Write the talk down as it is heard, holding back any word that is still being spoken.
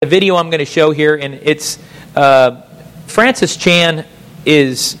video I'm going to show here, and it's Francis Chan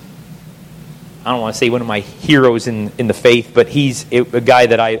is, I don't want to say one of my heroes in the faith, but he's a guy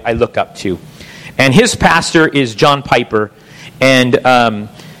that I look up to. And his pastor is John Piper. And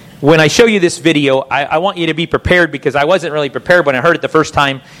when I show you this video, I want you to be prepared, because I wasn't really prepared when I heard it the first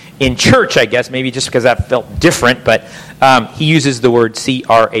time in church, I guess, maybe just because that felt different. But he uses the word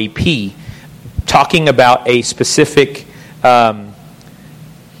CRAP, talking about a specific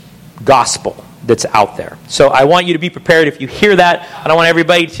gospel that's out there. So I want you to be prepared. If you hear that, I don't want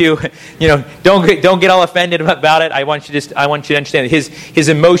everybody to, don't get all offended about it. I want you to understand his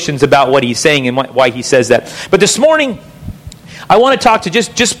emotions about what he's saying and why he says that. But this morning, I want to talk to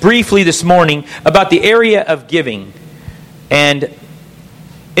just briefly this morning about the area of giving. And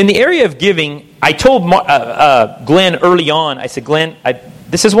in the area of giving, I told Glenn early on, I said, Glenn,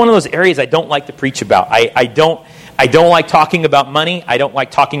 this is one of those areas I don't like to preach about. I don't like talking about money. I don't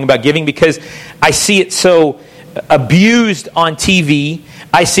like talking about giving, because I see it so abused on TV.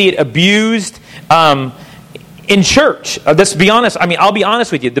 I see it abused in church. Let's be honest. I mean, I'll be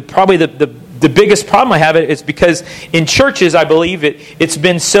honest with you. Probably the biggest problem I have is because in churches, I believe it's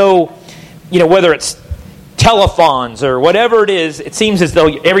been so, whether it's telethons or whatever it is, it seems as though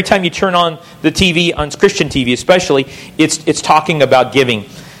every time you turn on the TV, on Christian TV especially, it's talking about giving.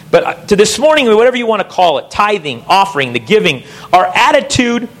 But to this morning, whatever you want to call it, tithing, offering, the giving, our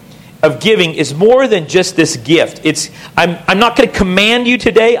attitude of giving is more than just this gift. I'm not going to command you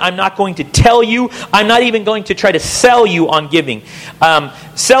today. I'm not going to tell you. I'm not even going to try to sell you on giving.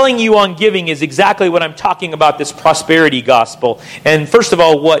 Selling you on giving is exactly what I'm talking about, this prosperity gospel. And first of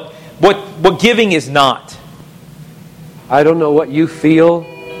all, what giving is not. I don't know what you feel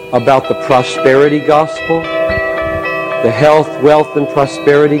about the prosperity gospel, the health, wealth, and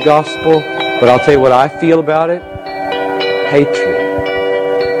prosperity gospel, but I'll tell you what I feel about it. Hatred.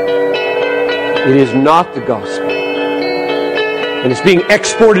 It is not the gospel. And it's being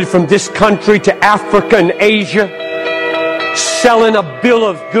exported from this country to Africa and Asia, selling a bill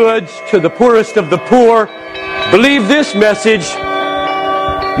of goods to the poorest of the poor. Believe this message: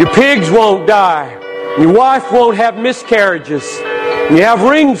 your pigs won't die. Your wife won't have miscarriages. You have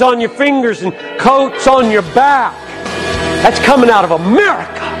rings on your fingers and coats on your back. That's coming out of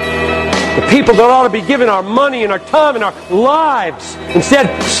America. The people that ought to be giving our money and our time and our lives,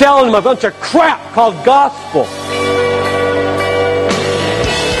 instead selling them a bunch of crap called gospel.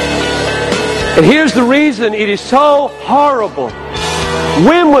 And here's the reason it is so horrible.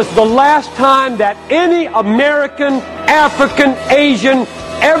 When was the last time that any American, African, Asian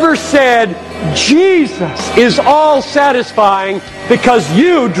ever said, Jesus is all satisfying because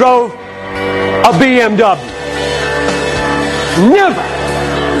you drove a BMW? Never.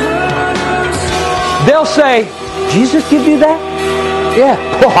 They'll say, Jesus give you that? Yeah.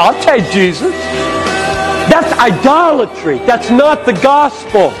 Well, I'll take Jesus. That's idolatry. That's not the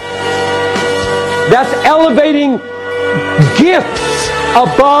gospel. That's elevating gifts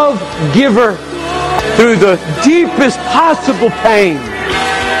above giver through the deepest possible pain.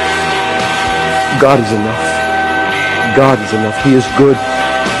 God is enough. God is enough. He is good.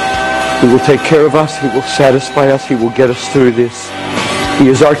 He will take care of us. He will satisfy us. He will get us through this. He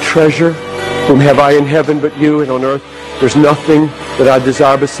is our treasure. Whom have I in heaven but you? And on earth there's nothing that I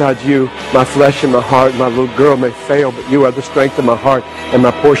desire besides you. My flesh and my heart, my little girl may fail, but you are the strength of my heart and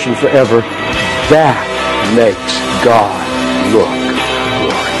my portion forever. That makes God look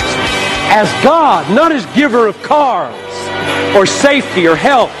glorious. As God, not as giver of cars or safety or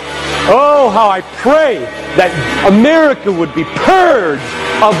health. Oh, how I pray that America would be purged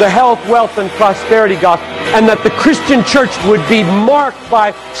of the health, wealth, and prosperity gospel, and that the Christian church would be marked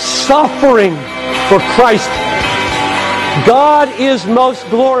by suffering for Christ. God is most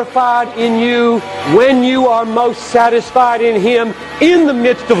glorified in you when you are most satisfied in Him in the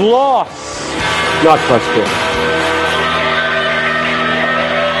midst of loss, not prosperity.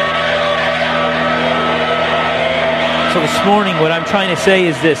 So this morning, what I'm trying to say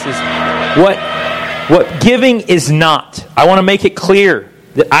is this, is what giving is not. I want to make it clear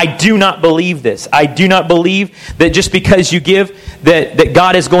that I do not believe this. I do not believe that just because you give, that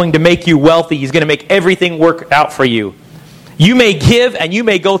God is going to make you wealthy. He's going to make everything work out for you. You may give and you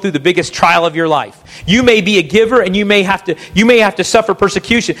may go through the biggest trial of your life. You may be a giver and you may have to suffer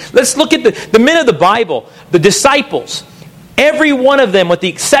persecution. Let's look at the men of the Bible, the disciples. Every one of them, with the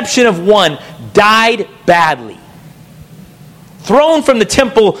exception of one, died badly. Thrown from the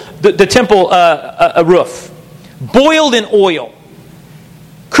temple roof, boiled in oil,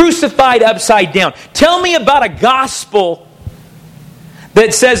 crucified upside down. Tell me about a gospel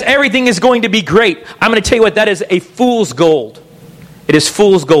that says everything is going to be great. I'm going to tell you what, that is a fool's gold. It is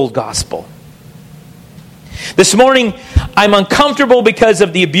fool's gold gospel. This morning, I'm uncomfortable because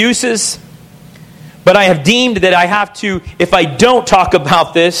of the abuses, but I have deemed that I have to, if I don't talk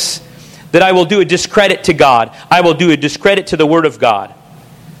about this, that I will do a discredit to God. I will do a discredit to the Word of God.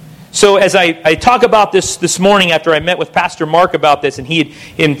 So as I talk about this morning after I met with Pastor Mark about this, and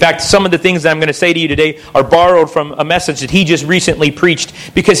in fact, some of the things that I'm going to say to you today are borrowed from a message that he just recently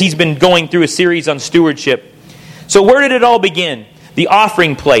preached because he's been going through a series on stewardship. So where did it all begin? The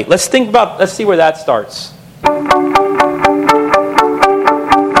offering plate. Let's see where that starts. Do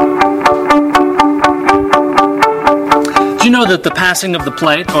you know that the passing of the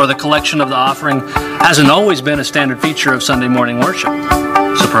plate or the collection of the offering hasn't always been a standard feature of Sunday morning worship?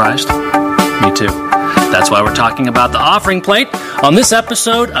 Surprised? Me too. That's why we're talking about the offering plate on this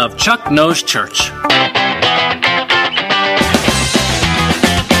episode of Chuck Knows Church.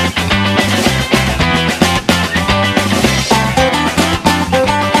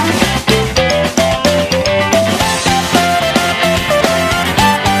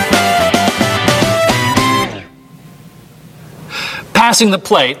 Passing the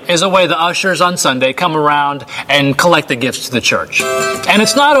plate is a way the ushers on Sunday come around and collect the gifts to the church. And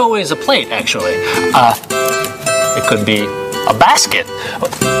it's not always a plate, actually. It could be a basket.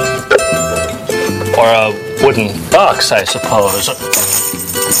 Or a wooden box, I suppose.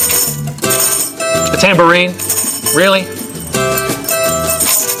 A tambourine? Really?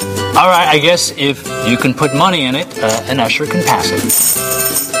 All right, I guess if you can put money in it, an usher can pass it.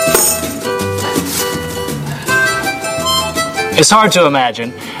 It's hard to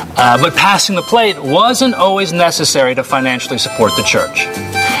imagine, but passing the plate wasn't always necessary to financially support the church.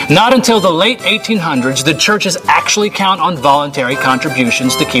 Not until the late 1800s did churches actually count on voluntary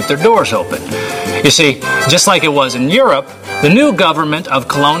contributions to keep their doors open. You see, just like it was in Europe, the new government of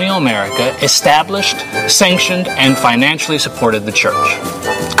colonial America established, sanctioned, and financially supported the church.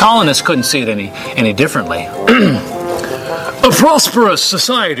 Colonists couldn't see it any differently. A prosperous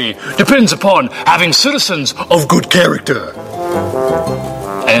society depends upon having citizens of good character.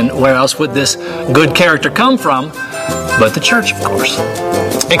 And where else would this good character come from but the church, of course?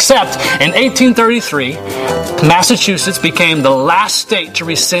 Except in 1833, Massachusetts became the last state to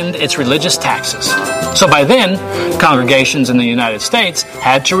rescind its religious taxes. So by then, congregations in the United States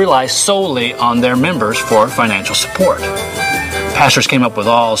had to rely solely on their members for financial support. Pastors came up with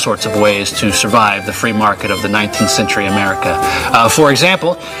all sorts of ways to survive the free market of the 19th century America. For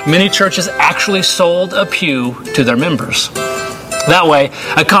example, many churches actually sold a pew to their members. That way,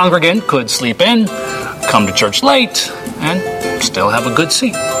 a congregant could sleep in, come to church late, and still have a good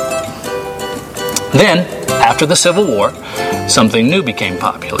seat. Then, after the Civil War, something new became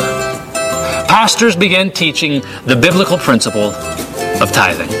popular. Pastors began teaching the biblical principle of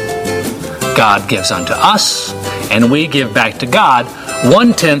tithing. God gives unto us, and we give back to God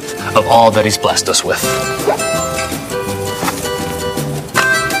 1/10 of all that He's blessed us with.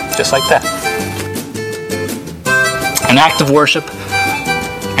 Just like that. An act of worship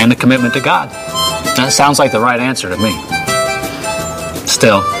and a commitment to God. That sounds like the right answer to me.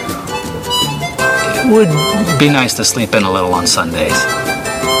 Still, it would be nice to sleep in a little on Sundays.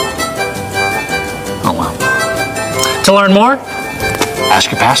 Oh well. To learn more, ask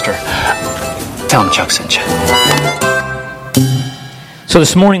your pastor. Tell him Chuck sent you. So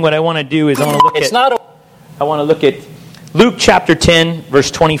this morning what I want to do is I want to look at Luke chapter 10, verse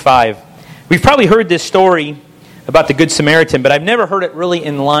 25. We've probably heard this story about the Good Samaritan, but I've never heard it really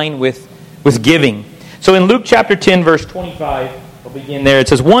in line with giving. So in Luke chapter 10, verse 25, I'll begin there. It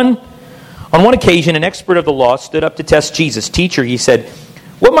says, on one occasion, an expert of the law stood up to test Jesus. Teacher, he said,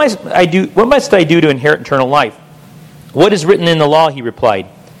 what must I do to inherit eternal life? What is written in the law? He replied.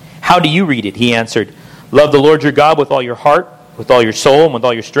 How do you read it? He answered, love the Lord your God with all your heart, with all your soul, and with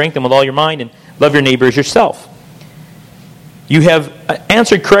all your strength, and with all your mind, and love your neighbor as yourself. You have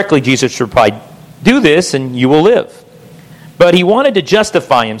answered correctly, Jesus replied. Do this and you will live. But he wanted to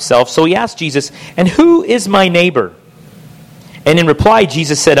justify himself, so he asked Jesus, and who is my neighbor? And in reply,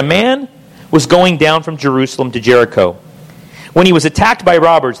 Jesus said, a man was going down from Jerusalem to Jericho. When he was attacked by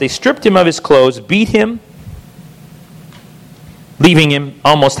robbers, they stripped him of his clothes, beat him, leaving him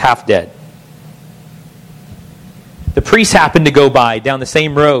almost half dead. The priest happened to go by down the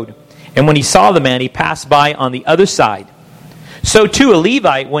same road, and when he saw the man, he passed by on the other side. So too a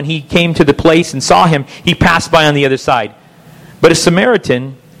Levite, when he came to the place and saw him, he passed by on the other side. But a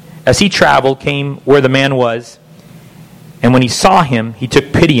Samaritan, as he traveled, came where the man was, and when he saw him, he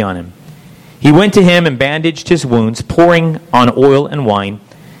took pity on him. He went to him and bandaged his wounds, pouring on oil and wine,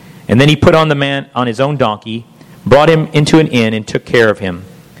 and then he put on the man on his own donkey, brought him into an inn, and took care of him.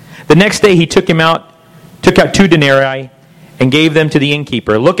 The next day he took out 2 denarii, and gave them to the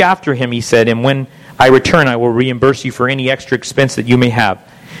innkeeper. Look after him, he said, and when I return, I will reimburse you for any extra expense that you may have.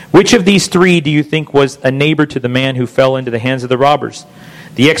 Which of these three do you think was a neighbor to the man who fell into the hands of the robbers?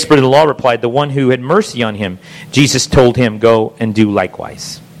 The expert of the law replied, the one who had mercy on him. Jesus told him, go and do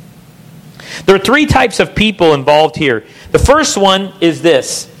likewise. There are three types of people involved here. The first one is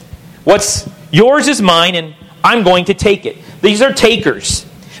this. What's yours is mine, and I'm going to take it. These are takers.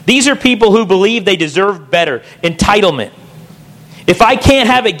 These are people who believe they deserve better. Entitlement. If I can't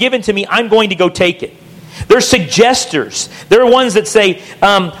have it given to me, I'm going to go take it. They're suggesters. They're ones that say,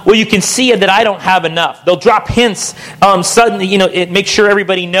 well, you can see that I don't have enough. They'll drop hints suddenly, it makes sure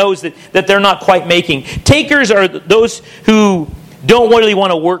everybody knows that they're not quite making. Takers are those who don't really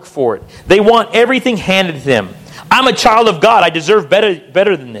want to work for it. They want everything handed to them. I'm a child of God. I deserve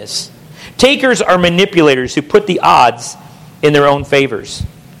better than this. Takers are manipulators who put the odds in their own favors.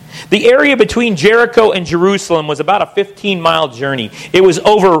 The area between Jericho and Jerusalem was about a 15-mile journey. It was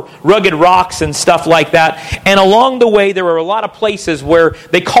over rugged rocks and stuff like that. And along the way, there were a lot of places where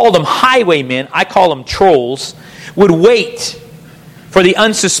they called them highwaymen, I call them trolls, would wait for the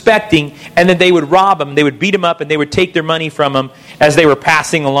unsuspecting, and then they would rob them, they would beat them up, and they would take their money from them as they were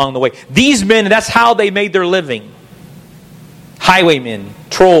passing along the way. These men, that's how they made their living. Highwaymen,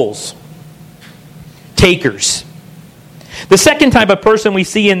 trolls, takers. The second type of person we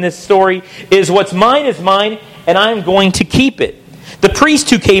see in this story is what's mine is mine, and I'm going to keep it. The priest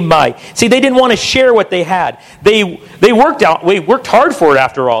who came by, see, they didn't want to share what they had. They worked hard for it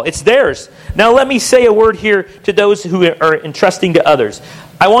after all. It's theirs. Now let me say a word here to those who are entrusting to others.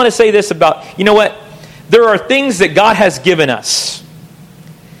 I want to say this about, you know what? There are things that God has given us.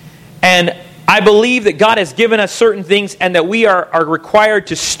 And I believe that God has given us certain things and that we are required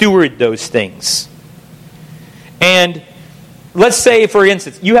to steward those things. And let's say, for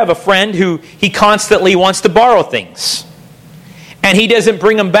instance, you have a friend who he constantly wants to borrow things. And he doesn't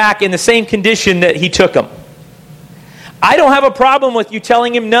bring them back in the same condition that he took them. I don't have a problem with you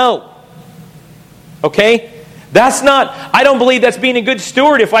telling him no. Okay? I don't believe that's being a good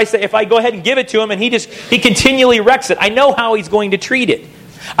steward if I go ahead and give it to him and he continually wrecks it. I know how he's going to treat it.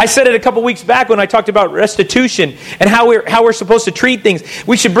 I said it a couple weeks back when I talked about restitution and how we're supposed to treat things.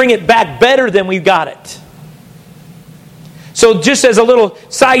 We should bring it back better than we got it. So just as a little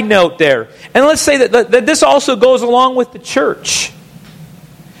side note there. And let's say that this also goes along with the church.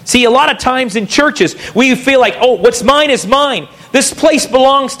 See, a lot of times in churches, we feel like, oh, what's mine is mine. This place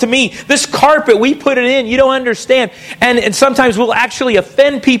belongs to me. This carpet, we put it in. You don't understand. And sometimes we'll actually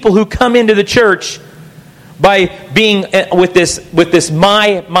offend people who come into the church by being with this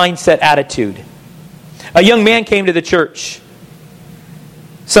my mindset attitude. A young man came to the church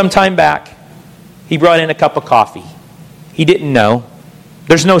some time back. He brought in a cup of coffee. He didn't know.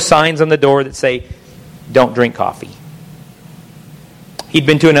 There's no signs on the door that say, don't drink coffee. He'd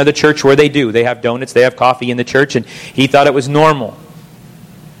been to another church where they do. They have donuts, they have coffee in the church, and he thought it was normal.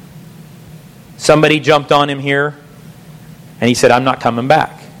 Somebody jumped on him here, and he said, I'm not coming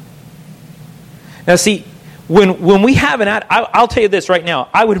back. Now see, when we have I'll tell you this right now,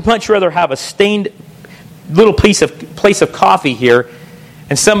 I would much rather have a stained little place of coffee here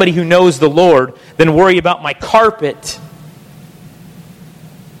and somebody who knows the Lord than worry about my carpet.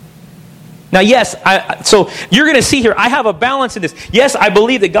 Now, yes, so you're going to see here, I have a balance in this. Yes, I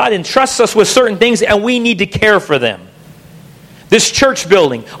believe that God entrusts us with certain things and we need to care for them. This church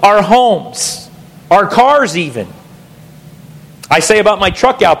building, our homes, our cars even. I say about my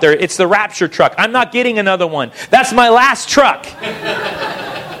truck out there, it's the Rapture truck. I'm not getting another one. That's my last truck.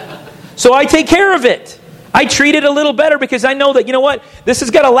 So I take care of it. I treat it a little better because I know that, you know what, this has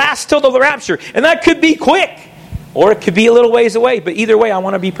got to last till the Rapture. And that could be quick. Or it could be a little ways away. But either way, I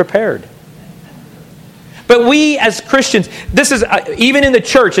want to be prepared. But we as Christians, this is even in the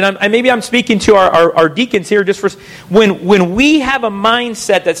church, and maybe I'm speaking to our deacons here just for when we have a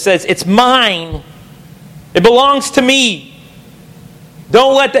mindset that says it's mine, it belongs to me.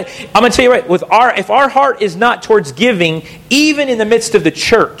 Don't let that. I'm going to tell you right. If our heart is not towards giving, even in the midst of the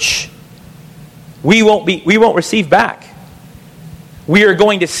church, we won't receive back. We are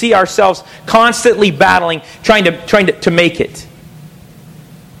going to see ourselves constantly battling, trying to make it.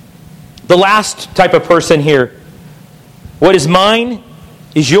 The last type of person here, what is mine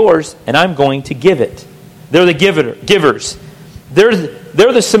is yours, and I'm going to give it. They're the givers. They're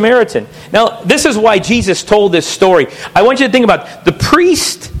the Samaritan. Now, this is why Jesus told this story. I want you to think about the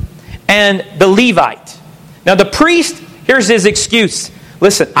priest and the Levite. Now, the priest, here's his excuse.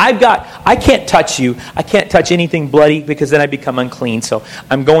 Listen, I can't touch you. I can't touch anything bloody because then I become unclean. So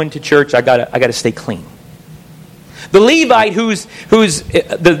I'm going to church. I gotta stay clean. The Levite, who's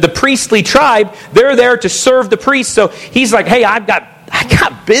the priestly tribe, they're there to serve the priest. So he's like, hey, I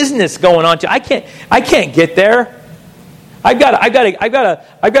got business going on too. I can't get there. I've got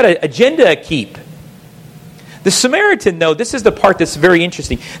an agenda to keep. The Samaritan, though, this is the part that's very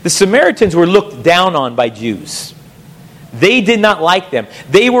interesting. The Samaritans were looked down on by Jews. They did not like them.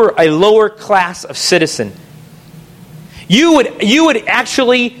 They were a lower class of citizen. You would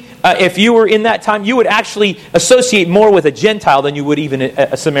actually, if you were in that time, you would actually associate more with a Gentile than you would even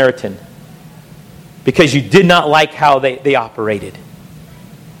a Samaritan, because you did not like how they operated.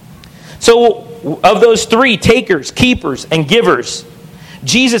 So, of those three, takers, keepers, and givers,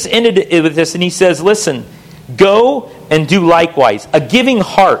 Jesus ended it with this, and he says, listen, go and do likewise. A giving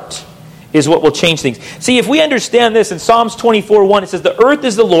heart is what will change things. See, if we understand this, in Psalms 24:1, it says, the earth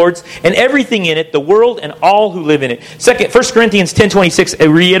is the Lord's, and everything in it, the world and all who live in it. 1 Corinthians 10:26, it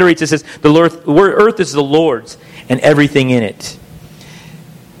reiterates, it says, the earth is the Lord's, and everything in it.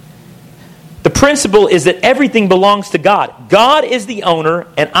 The principle is that everything belongs to God. God is the owner,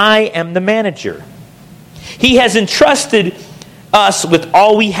 and I am the manager. He has entrusted us with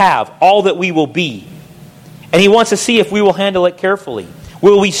all we have, all that we will be. And He wants to see if we will handle it carefully.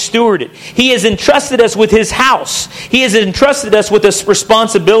 Will we steward it? He has entrusted us with His house. He has entrusted us with this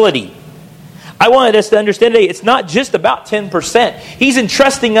responsibility. I wanted us to understand today, it's not just about 10%. He's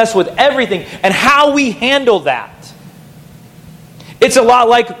entrusting us with everything and how we handle that. It's a lot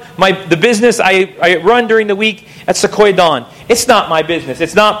like the business I run during the week at Sequoia Dawn. It's not my business.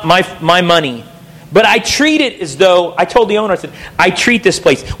 It's not my money. But I treat it as though, I told the owner, I said, I treat this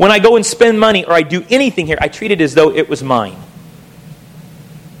place. When I go and spend money or I do anything here, I treat it as though it was mine.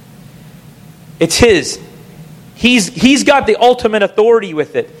 It's His. He's got the ultimate authority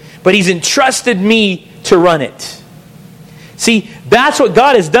with it. But He's entrusted me to run it. See, that's what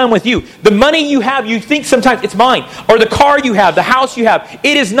God has done with you. The money you have, you think sometimes it's mine. Or the car you have, the house you have.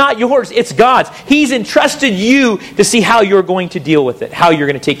 It is not yours, it's God's. He's entrusted you to see how you're going to deal with it. How you're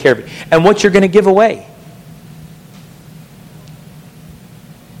going to take care of it. And what you're going to give away.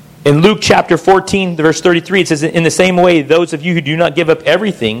 In Luke chapter 14, verse 33, it says, in the same way, those of you who do not give up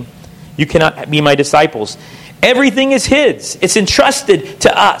everything, you cannot be my disciples. Everything is His. It's entrusted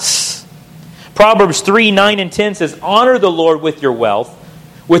to us. Proverbs 3:9 and 10 says, honor the Lord with your wealth,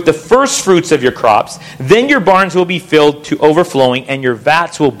 with the first fruits of your crops. Then your barns will be filled to overflowing, and your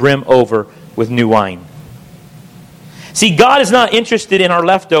vats will brim over with new wine. See, God is not interested in our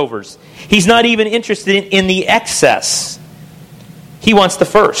leftovers. He's not even interested in the excess. He wants the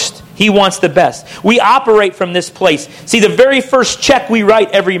first. He wants the best. We operate from this place. See, the very first check we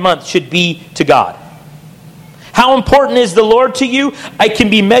write every month should be to God. How important is the Lord to you? It can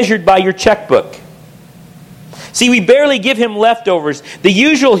be measured by your checkbook. See, we barely give Him leftovers. The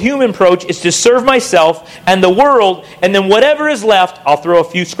usual human approach is to serve myself and the world, and then whatever is left, I'll throw a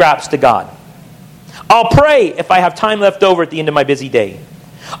few scraps to God. I'll pray if I have time left over at the end of my busy day.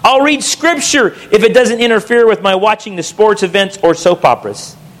 I'll read Scripture if it doesn't interfere with my watching the sports events or soap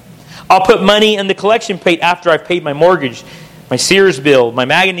operas. I'll put money in the collection plate after I've paid my mortgage, my Sears bill, my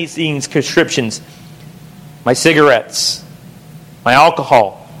magazine subscriptions, my cigarettes, my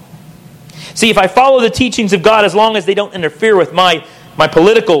alcohol. See, if I follow the teachings of God as long as they don't interfere with my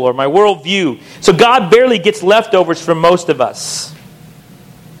political or my worldview. So God barely gets leftovers from most of us.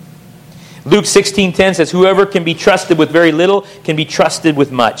 Luke 16:10 says, whoever can be trusted with very little can be trusted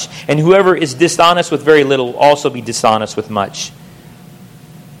with much. And whoever is dishonest with very little will also be dishonest with much.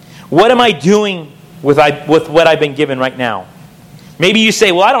 What am I doing with what I've been given right now? Maybe you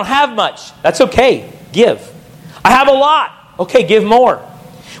say, well, I don't have much. That's okay. Give. I have a lot. Okay, give more.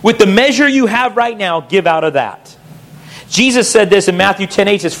 With the measure you have right now, give out of that. Jesus said this in Matthew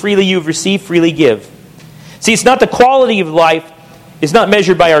 10:8, says, freely you've received, freely give. See, it's not the quality of life, it's not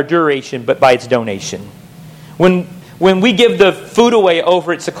measured by our duration, but by its donation. When we give the food away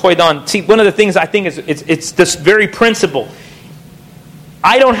over at Sequoia Dawn, see, one of the things I think is it's this very principle.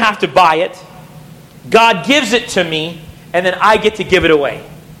 I don't have to buy it. God gives it to me, and then I get to give it away.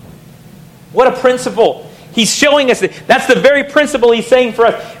 What a principle. He's showing us that's the very principle He's saying for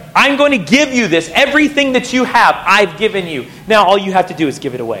us. I'm going to give you this. Everything that you have, I've given you. Now all you have to do is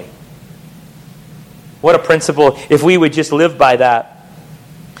give it away. What a principle if we would just live by that.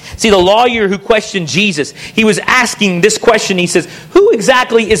 See, the lawyer who questioned Jesus, he was asking this question. He says, who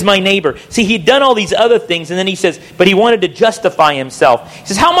exactly is my neighbor? See, he'd done all these other things, and then he says, but he wanted to justify himself. He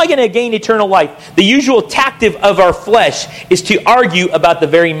says, how am I going to gain eternal life? The usual tactic of our flesh is to argue about the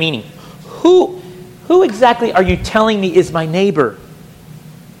very meaning. Who exactly are you telling me is my neighbor?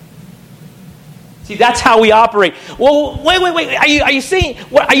 See, that's how we operate. Well, wait. Are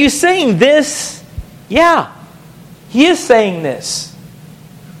you saying this? Yeah. He is saying this.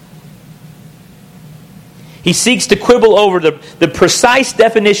 He seeks to quibble over the precise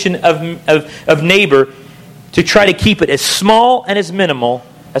definition of neighbor to try to keep it as small and as minimal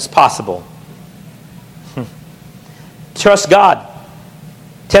as possible. Trust God.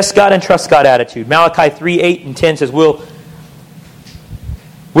 Test God and trust God attitude. Malachi 3:8-10 says, Will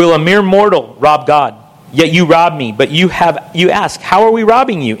a mere mortal rob God? Yet you rob me. But you ask, how are we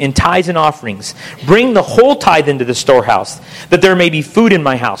robbing you? In tithes and offerings. Bring the whole tithe into the storehouse, that there may be food in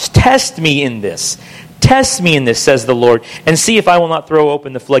my house. Test me in this. Test me in this, says the Lord, and see if I will not throw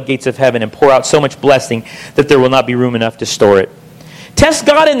open the floodgates of heaven and pour out so much blessing that there will not be room enough to store it. Test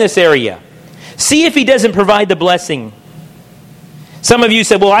God in this area. See if He doesn't provide the blessing. Some of you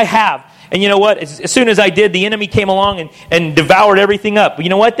said, well, I have. And you know what? As soon as I did, the enemy came along and devoured everything up. But you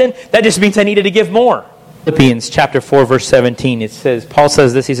know what then? That just means I needed to give more. Philippians chapter 4, verse 17, it says, Paul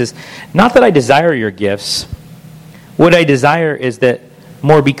says this, he says, not that I desire your gifts. What I desire is that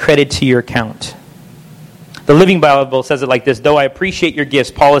more be credited to your account. The Living Bible says it like this, though I appreciate your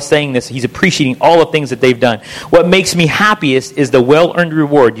gifts, Paul is saying this, he's appreciating all the things that they've done. What makes me happiest is the well-earned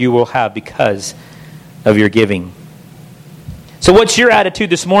reward you will have because of your giving. So what's your attitude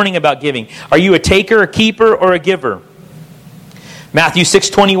this morning about giving? Are you a taker, a keeper, or a giver? Matthew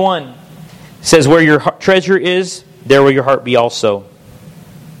 6:21 says, where your treasure is, there will your heart be also.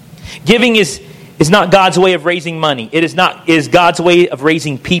 Giving is not God's way of raising money. It is God's way of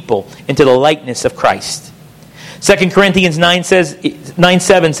raising people into the likeness of Christ. 2 Corinthians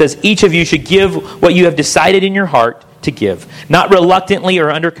 9:7 says, each of you should give what you have decided in your heart to give, not reluctantly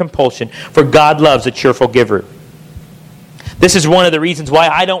or under compulsion, for God loves a cheerful giver. This is one of the reasons why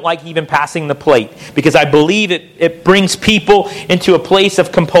I don't like even passing the plate, because I believe it brings people into a place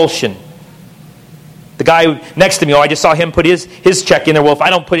of compulsion. The guy next to me, I just saw him put his check in there. Well, if I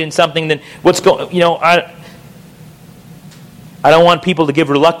don't put in something, then what's going? I don't want people to give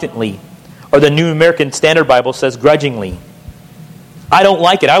reluctantly, or the New American Standard Bible says grudgingly. I don't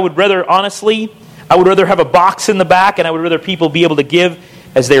like it. I would rather have a box in the back, and I would rather people be able to give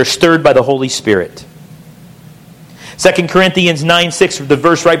as they are stirred by the Holy Spirit. 2 Corinthians 9:6, the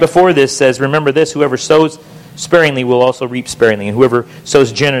verse right before this says, remember this, whoever sows sparingly will also reap sparingly, and whoever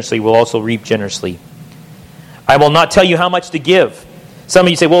sows generously will also reap generously. I will not tell you how much to give. Some of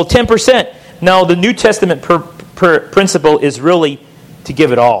you say, well, 10%. No, the New Testament principle is really to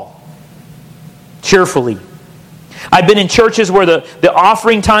give it all. Cheerfully. I've been in churches where the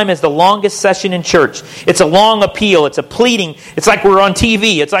offering time is the longest session in church. It's a long appeal. It's a pleading. It's like we're on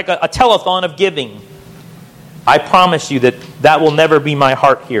TV. It's like a telethon of giving. I promise you that will never be my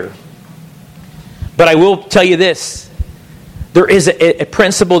heart here. But I will tell you this. There is a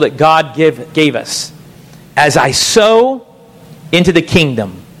principle that God gave us. As I sow into the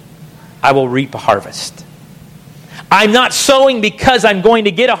kingdom, I will reap a harvest. I'm not sowing because I'm going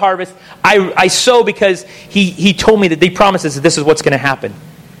to get a harvest. I sow because He told me that He promises that this is what's going to happen.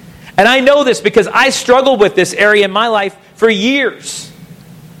 And I know this because I struggled with this area in my life for years.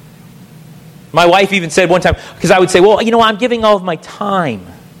 My wife even said one time, because I would say, well, I'm giving all of my time.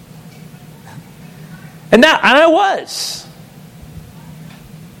 And I was.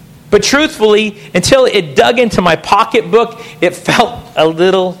 But truthfully, until it dug into my pocketbook, it felt a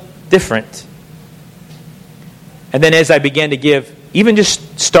little different. And then as I began to give, even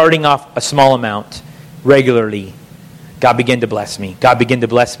just starting off a small amount regularly, God began to bless me. God began to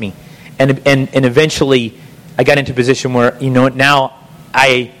bless me. And eventually, I got into a position where, now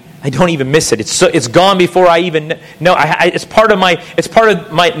I don't even miss it. It's gone before I even know. It's part of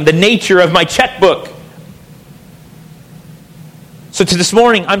the nature of my checkbook. So to this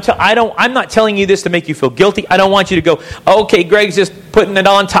morning, I'm not telling you this to make you feel guilty. I don't want you to go, okay, Greg's just putting it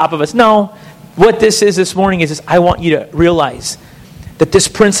on top of us. No, what this is this morning is I want you to realize that this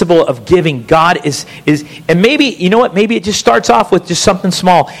principle of giving, God is, and maybe, you know what? Maybe it just starts off with just something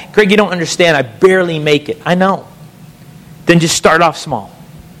small. Greg, you don't understand. I barely make it. I know. Then just start off small.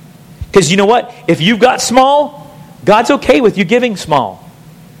 Because you know what? If you've got small, God's okay with you giving small.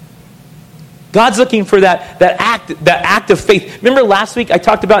 God's looking for that act of faith. Remember last week I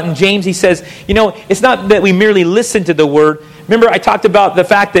talked about in James, he says, it's not that we merely listen to the word. Remember I talked about the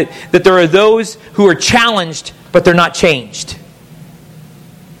fact that there are those who are challenged, but they're not changed.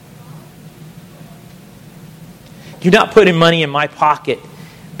 You're not putting money in my pocket,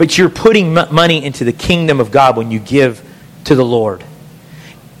 but you're putting money into the kingdom of God when you give to the Lord.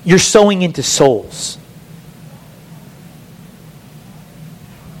 You're sowing into souls.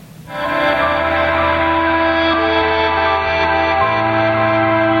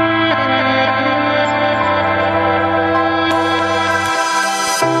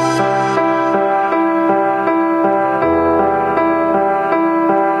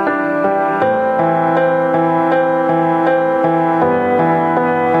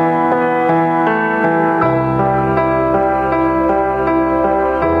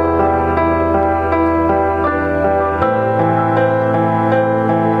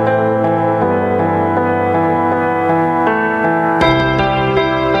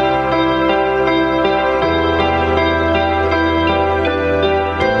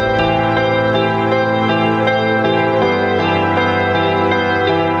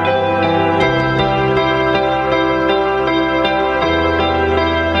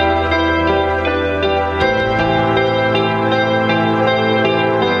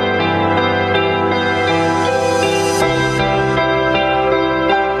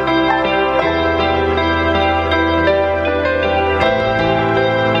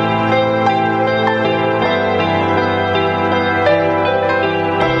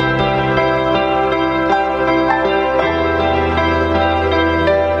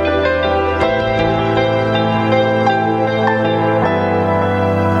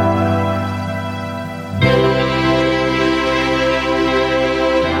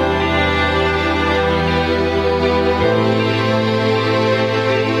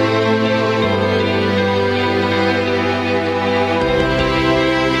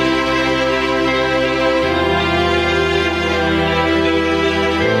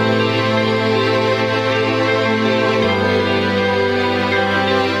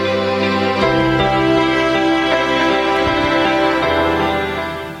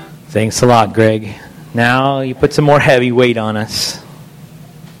 Thanks a lot, Greg. Now you put some more heavy weight on us.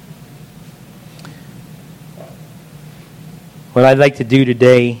 What I'd like to do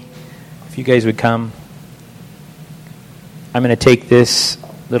today, if you guys would come, I'm going to take this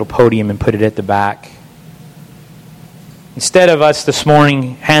little podium and put it at the back. Instead of us this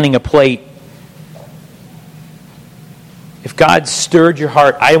morning handing a plate, if God stirred your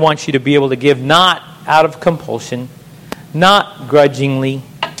heart, I want you to be able to give not out of compulsion, not grudgingly,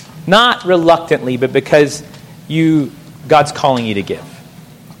 not reluctantly, but because God's calling you to give.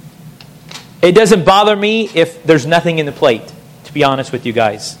 It doesn't bother me if there's nothing in the plate, to be honest with you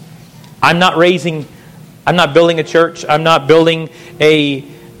guys. I'm not building a church. I'm not building a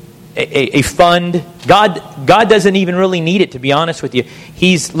fund. God doesn't even really need it, to be honest with you.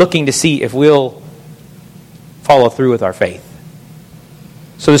 He's looking to see if we'll follow through with our faith.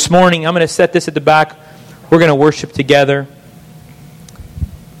 So this morning, I'm going to set this at the back. We're going to worship together.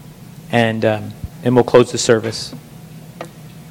 And we'll close the service.